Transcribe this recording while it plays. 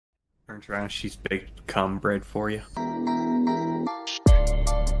Turns around, she's baked cum bread for you.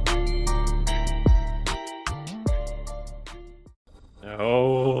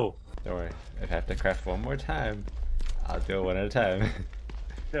 No. Don't worry. If I have to craft one more time, I'll do it one at a time.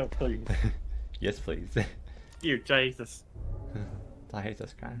 No, please. Yes, please. You, Jesus.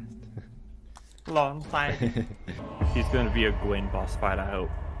 Jesus Christ. Long fight. He's gonna be a Gwen boss fight, I hope.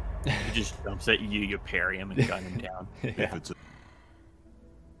 He just jumps at you, you parry him and gun him down. Yeah.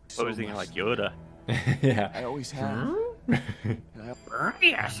 Posing like Yoda. Yeah. I always have. Burn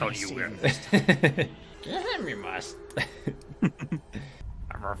the asshole, you will. Get him, you must.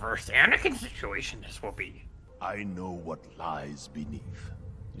 A reverse Anakin situation this will be. I know what lies beneath.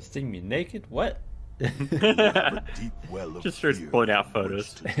 You sting me naked? What? A deep well of Just starts fear pulling out from which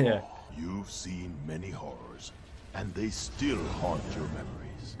photos. to Yeah. draw. You've seen many horrors, and they still haunt your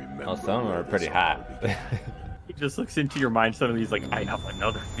memories. Remember Oh, some where are pretty this all hot. began. He just looks into your mind suddenly, he's like, I have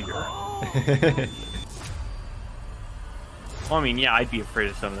another fear. Well, I mean, yeah, I'd be afraid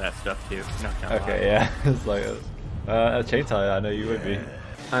of some of that stuff too. Not gonna lie. Okay, yeah. It's like a chainsaw. I know you would be.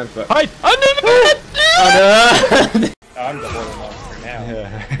 I'm so. Hide! Oh no! I'm the horror monster now.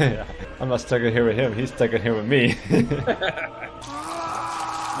 Yeah. I'm not stuck in here with him. He's stuck in here with me.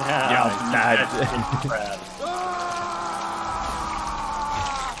 Yeah,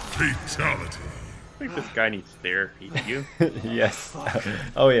 Fatality. I think this guy needs therapy. Do you? Yes.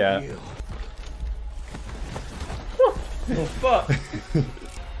 Oh yeah. Oh, fuck.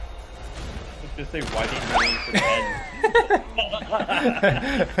 Just say, why didn't you aim for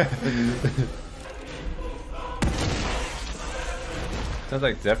Sounds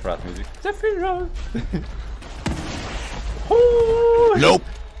like Sephiroth music. Sephiroth. Nope.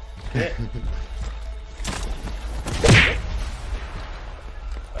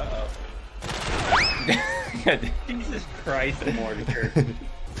 Ben? Jesus Christ, Mordecai.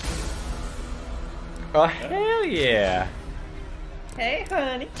 Oh hell yeah! Hey,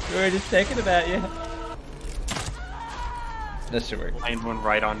 honey. We were just thinking about you. That should work. Find one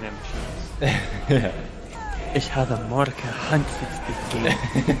right on them. Yeah. It's how the Mordecai hunts its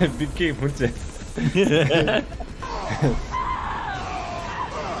big game. Big game, what's it?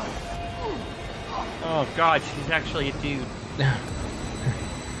 Oh god, she's actually a dude.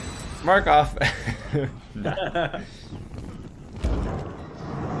 Mark off. Nah.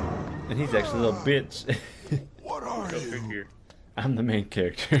 And he's actually a little bitch. What are Go you? figure. I'm the main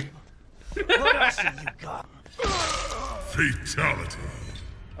character. What else have you got? Fatality.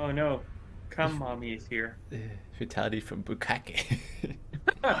 Oh no. Come, mommy is here. Fatality from Bukake.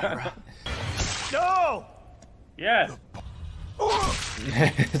 No! Yes!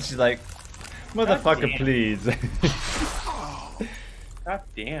 She's like, motherfucker, damn. please. God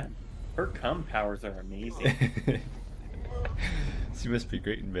damn. Her cum powers are amazing. She must be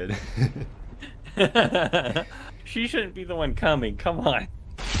great in bed. She shouldn't be the one coming. Come on.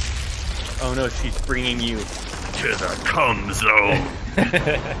 Oh no, she's bringing you to the cum zone.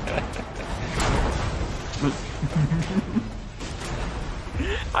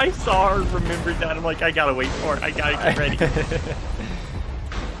 I saw her, remembered that. I'm like, I gotta wait for it. I gotta get ready.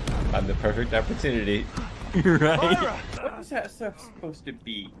 I'm the perfect opportunity. Right? What was that stuff supposed to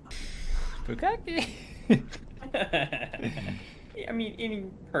be? Bukake. I mean, any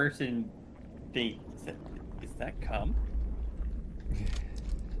person thinks that, is that cum?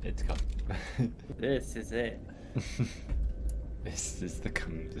 It's come. This is it. This is the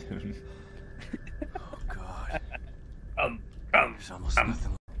cum zone. Oh god. Cum. There's almost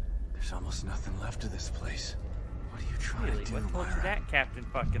nothing. There's almost nothing left of this place. What are you trying Really? to do, What told you Myra? that, Captain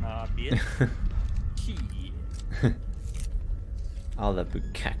Fucking Obvious? Shit. All the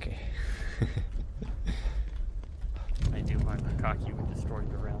Bukake. I do my Bukaki would destroy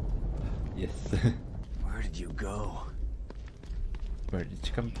the realm. Yes. Where did you go? Where did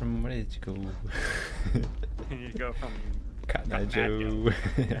you come from? Where did you go? You go from... Cotton Eye Joe. Joe.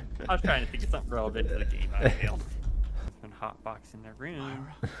 I was trying to think of something relevant to the game. I failed. And hotbox in the room.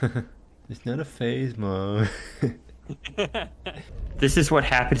 It's not a phase, Mom. This is what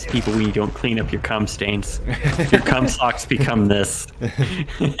happens to people when you don't clean up your cum stains. Your cum socks become this.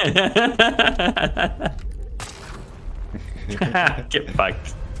 Get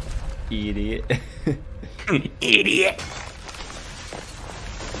fucked. Idiot. Idiot.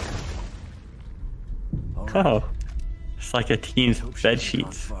 All right. Oh. It's like a teen's Hope she bed hasn't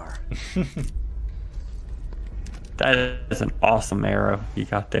gone sheets. far. That is an awesome arrow you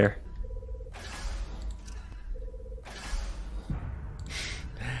got there.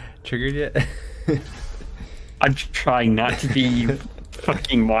 Triggered yet? I'm trying not to be you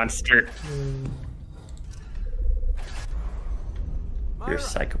fucking monster. You're a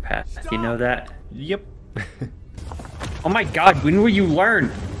psychopath. You know that? Yep. Oh my god, when will you learn?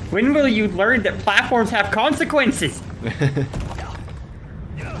 When will you learn that platforms have consequences?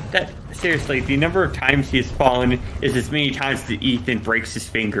 That seriously, the number of times he has fallen is as many times that Ethan breaks his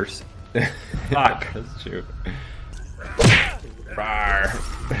fingers. Fuck. That's true. That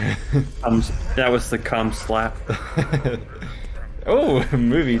was the cum slap. Oh,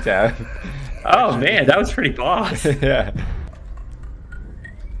 movie tab. Oh man, that was pretty boss. Yeah.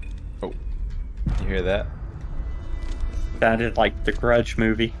 Oh, you hear that? Sounded like the Grudge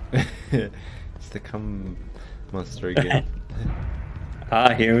movie. It's the cum monster again.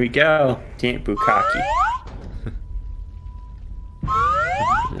 Ah, here we go. Damn Bukkake.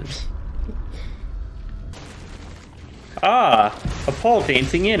 Ah, a pole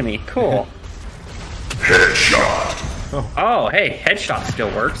dancing enemy. Cool. Headshot. Oh, hey, headshot still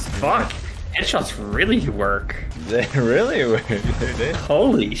works. Fuck. Headshots really work. They really were. They did.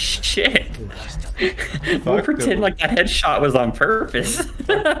 Holy shit. We'll pretend like that headshot was on purpose.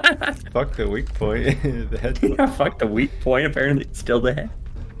 Fuck the weak point. The head. Yeah, fuck the weak point. Apparently, it's still the head.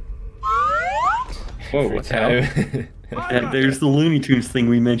 Whoa, Every what the hell? time. Yeah, there's the Looney Tunes thing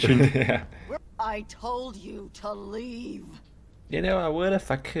we mentioned. Yeah. I told you to leave. You know, I would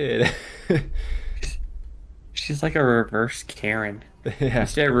if I could. She's like a reverse Karen. Yeah.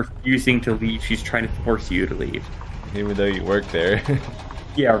 Instead of refusing to leave, she's trying to force you to leave. Even though you work there.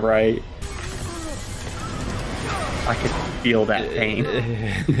 Yeah, right. I could feel that pain.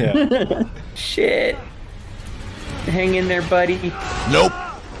 Yeah. Shit. Hang in there, buddy. Nope.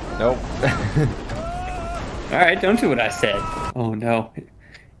 Nope. Alright, don't do what I said. Oh no.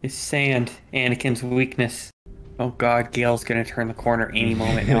 It's sand. Anakin's weakness. Oh god, Gale's gonna turn the corner any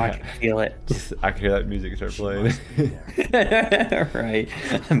moment now. I can feel it. I can hear that music start playing. Right.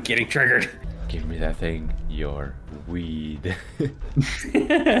 I'm getting triggered. Give me that thing, your weed. He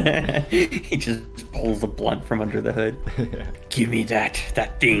just pulls the blunt from under the hood. Give me that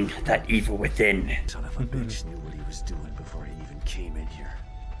thing, that evil within. Son of a bitch knew what he was doing before he even came in here.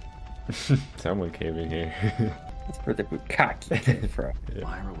 Someone came in here. That's where the Bukkake came from.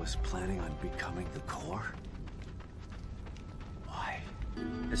 Myra was planning on becoming the core? Why?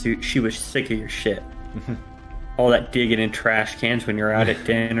 She was sick of your shit. All that digging in trash cans when you're out at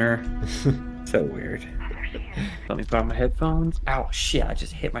dinner. So weird. Let me put on my headphones. Ow, shit, I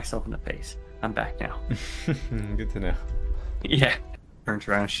just hit myself in the face. I'm back now. Good to know. Yeah. Turns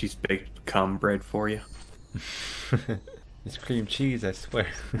around, she's baked cum bread for you. It's cream cheese, I swear.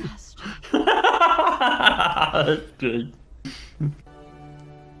 That's good.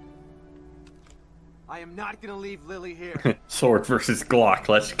 I am not gonna leave Lily here. Sword versus Glock,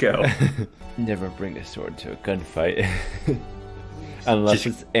 let's go. Never bring a sword to a gunfight. Unless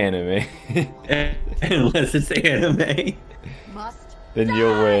it's anime. Unless it's anime. Must Then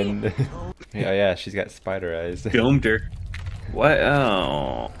you'll win. Yeah, she's got spider eyes. Domed her. What?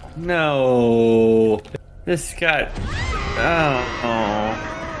 Oh. No. This got...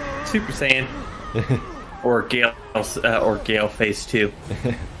 Oh. Super Saiyan. Or Gale Phase 2.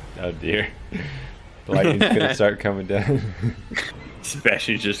 Oh dear. The lightning's gonna start coming down.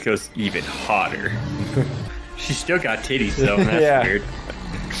 Sebastian just goes even hotter. She's still got titties though, that's Yeah. weird.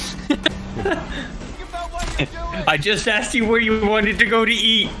 I just asked you where you wanted to go to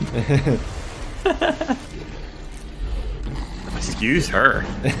eat. Excuse her.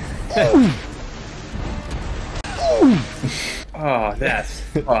 Oh, that's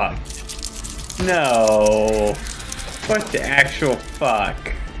fucked. No. What the actual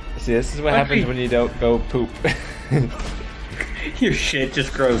fuck? See, this is what happens when you don't go poop. Your shit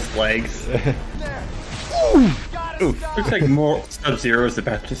just grows legs. Oof. Looks like more Sub-Zero is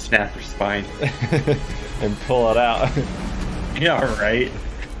about to snap her spine. And pull it out. Yeah, right.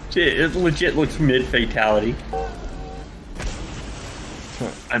 It legit looks mid-fatality.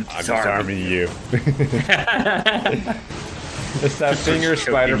 I'm disarming you. It's that Just finger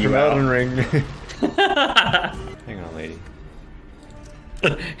choking spider you from out. Elden Ring. Hang on, lady.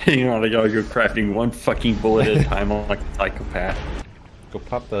 You know, I gotta go crafting one fucking bullet at a time like a psychopath. Go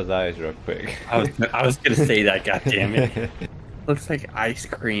pop those eyes real quick. I was gonna say that, goddammit. Looks like ice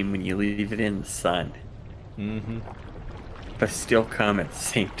cream when you leave it in the sun. Mm-hmm. But still come at the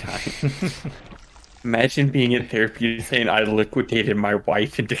same time. Imagine being in therapy saying I liquidated my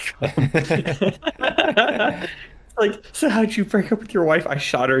wife into cum. Like, so how'd you break up with your wife? I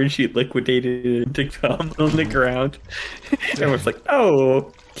shot her and she liquidated it into cum on the ground. Everyone's like,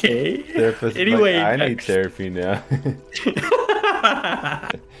 oh, okay. Therapist, Anyway, like, I need therapy now.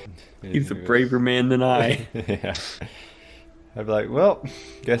 He's a braver man than I. Yeah. I'd be like, well,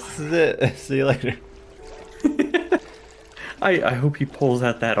 guess this is it. See you later. I hope he pulls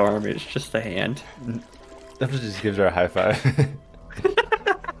out that arm. It's just a hand. That just gives her a high five.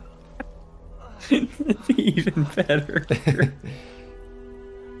 Even better.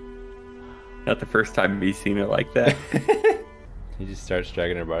 Not the first time he's seen it like that. He just starts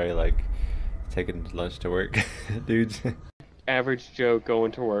dragging her body like taking lunch to work. Dudes. Average Joe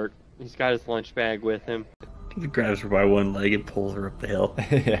going to work. He's got his lunch bag with him. He grabs her by one leg and pulls her up the hill.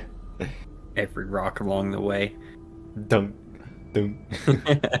 Yeah. Every rock along the way. Dunk. Dunk.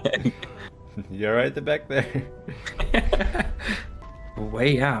 You alright the back there?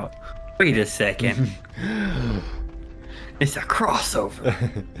 Way out. Wait a second. It's a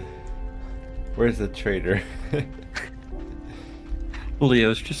crossover. Where's the traitor?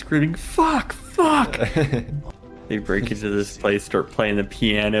 Leo's just screaming, fuck, fuck! They break into this place, start playing the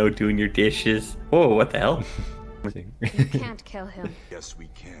piano, doing your dishes. Whoa, what the hell? You can't kill him. Yes, we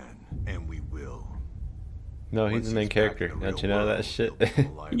can, and we will. No, he's Once the main back in character. the real Don't you know that world, shit? he'll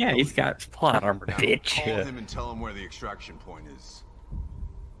feel alive. Yeah, he's got plot armor, bitch. Call Yeah. him and tell him where the extraction point is.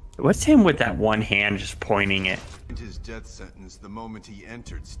 What's him with that one hand just pointing it? And his death sentence the moment he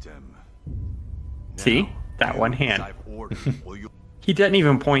entered STEM. See? Now, That one as hand. I've ordered, will you He doesn't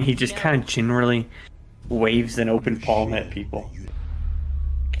even point, he just kind of generally waves an open palm at people.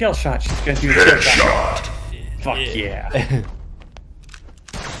 Kill shot, she's gonna do a kill shot. Fuck yeah.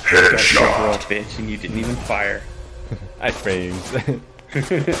 Headshot. Bitch, and you didn't even fire. I frames.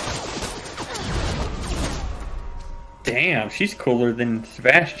 Damn, she's cooler than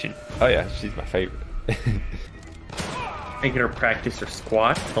Sebastian. Oh yeah, she's my favorite. Making her practice her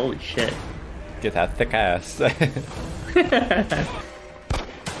squat. Holy shit. Get that thick ass.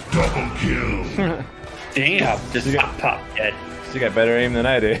 Double kill. Damn, just pop dead. She got better aim than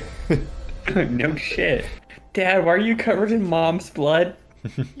I do. No shit. Dad, why are you covered in mom's blood?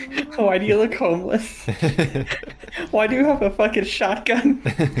 Why do you look homeless? Why do you have a fucking shotgun?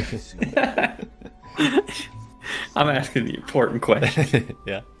 I'm asking the important question.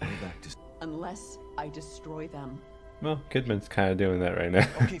 Yeah. Unless I destroy them. Well, Kidman's kind of doing that right now.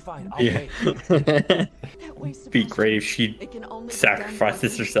 Okay, fine. I'll Yeah. wait. That way, Be great if she It can only be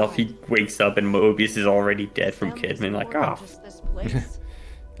sacrifices done herself. He wakes up and Mobius is already dead from Kidman. Like, oh. Just this place.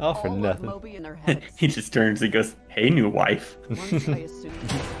 All for All of nothing. Moby in their heads. He just turns and goes, hey, new wife. Once I assume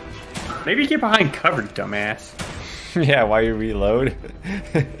Maybe get behind cover, dumbass. Yeah, while you reload.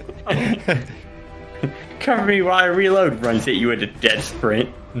 Cover me while I reload. Runs at you at a dead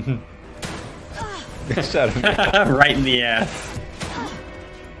sprint. Shut him. Right in the ass.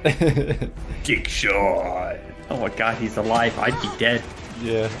 Dick shot. Oh my god, he's alive. I'd be dead.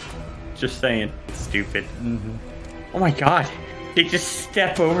 Yeah. Just saying. Stupid. Oh my god. They just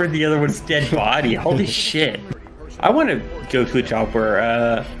step over the other one's dead body. Holy shit. I want to go to a job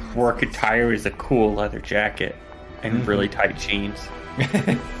where work attire is a cool leather jacket and really tight jeans.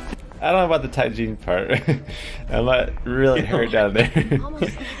 I don't know about the tight jean part. I'm not really hurt down there.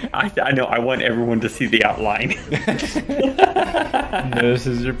 I know. I want everyone to see the outline.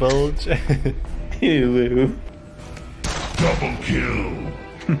 Notices your bulge. Ew. Double kill.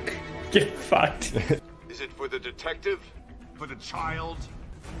 Get fucked. Is it for the detective? For the child?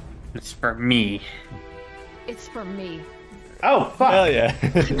 It's for me. it's for me. Oh, fuck. Hell yeah.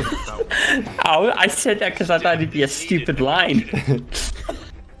 Oh, I said that because I thought it'd be a stupid line.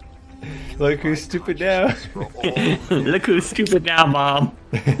 Look who's stupid now. Look who's stupid now, Mom.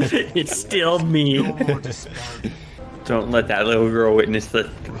 It's still me. Don't let that little girl witness the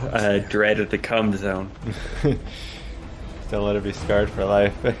dread of the cum zone. Don't let her be scarred for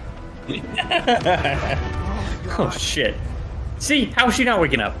life. Oh, shit. See, how is she not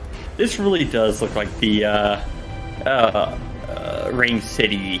waking up? This really does look like the Rain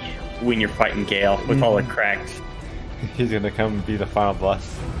City when you're fighting Gale with all the cracks. He's gonna come and be the final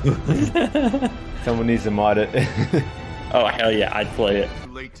boss. Someone needs to mod it. Oh, hell yeah, I'd play it.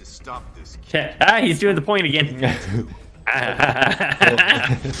 Too late to stop this kid. Ah, he's doing the point again.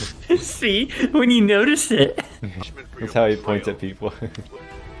 See, when you notice it. That's how he points at people.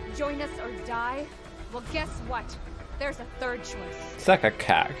 Join us or die? Well, guess what? There's a third choice. Suck a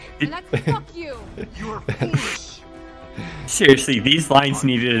cock. And that's fuck you. You're foolish. Seriously, these lines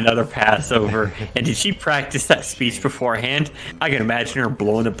needed another Passover. And did she practice that speech beforehand? I can imagine her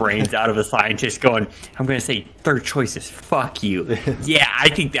blowing the brains out of a scientist going, I'm going to say third choice is fuck you. Yeah, I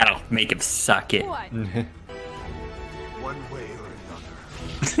think that'll make him suck it. What? One way or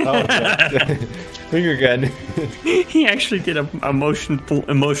another. Oh, yeah. Finger gun. He actually did a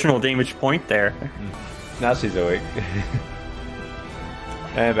emotional damage point there. Now she's awake.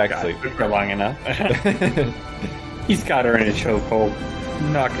 And back to sleep. For long enough. He's got her in a chokehold,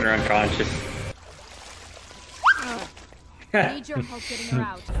 knocking her unconscious. I need your help getting her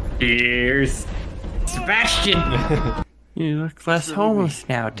out. Cheers. Sebastian! You look less homeless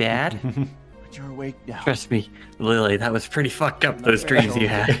now, Dad. But you're awake now. Trust me, Lily, that was pretty fucked up, those dreams you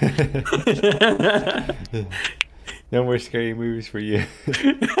had. No more scary movies for you.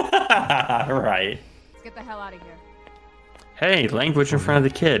 Right. Let's get the hell out of here. Hey, language in front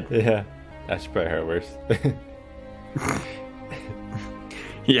of the kid. Yeah, that's probably her worse.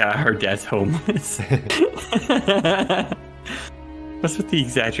 Yeah, her dad's homeless. What's with the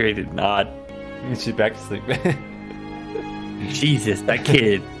exaggerated nod? She's back to sleep. Jesus, that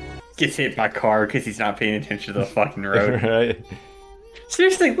kid gets hit by a car because he's not paying attention to the fucking road. Right?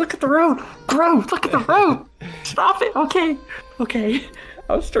 Seriously, look at the road. Bro, look at the road. Stop it. Okay. Okay.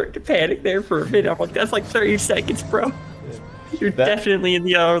 I was starting to panic there for a minute. I'm like, that's like 30 seconds, bro. You're definitely in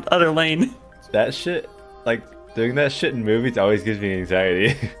the other lane. That shit, like, doing that shit in movies always gives me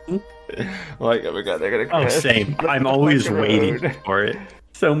anxiety. I'm like, oh my god, they're gonna Oh, crash. same. I'm always waiting for it.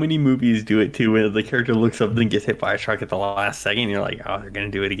 So many movies do it too, where the character looks up and gets hit by a truck at the last second. And you're like, oh, they're gonna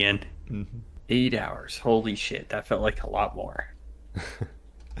do it again. 8 hours. Holy shit, that felt like a lot more.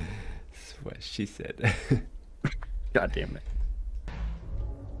 That's what she said. God damn it.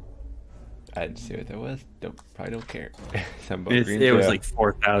 I didn't see what that was. Probably don't care. It was like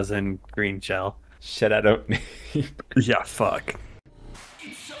 4,000 green gel. Shit, I don't need. Yeah, fuck.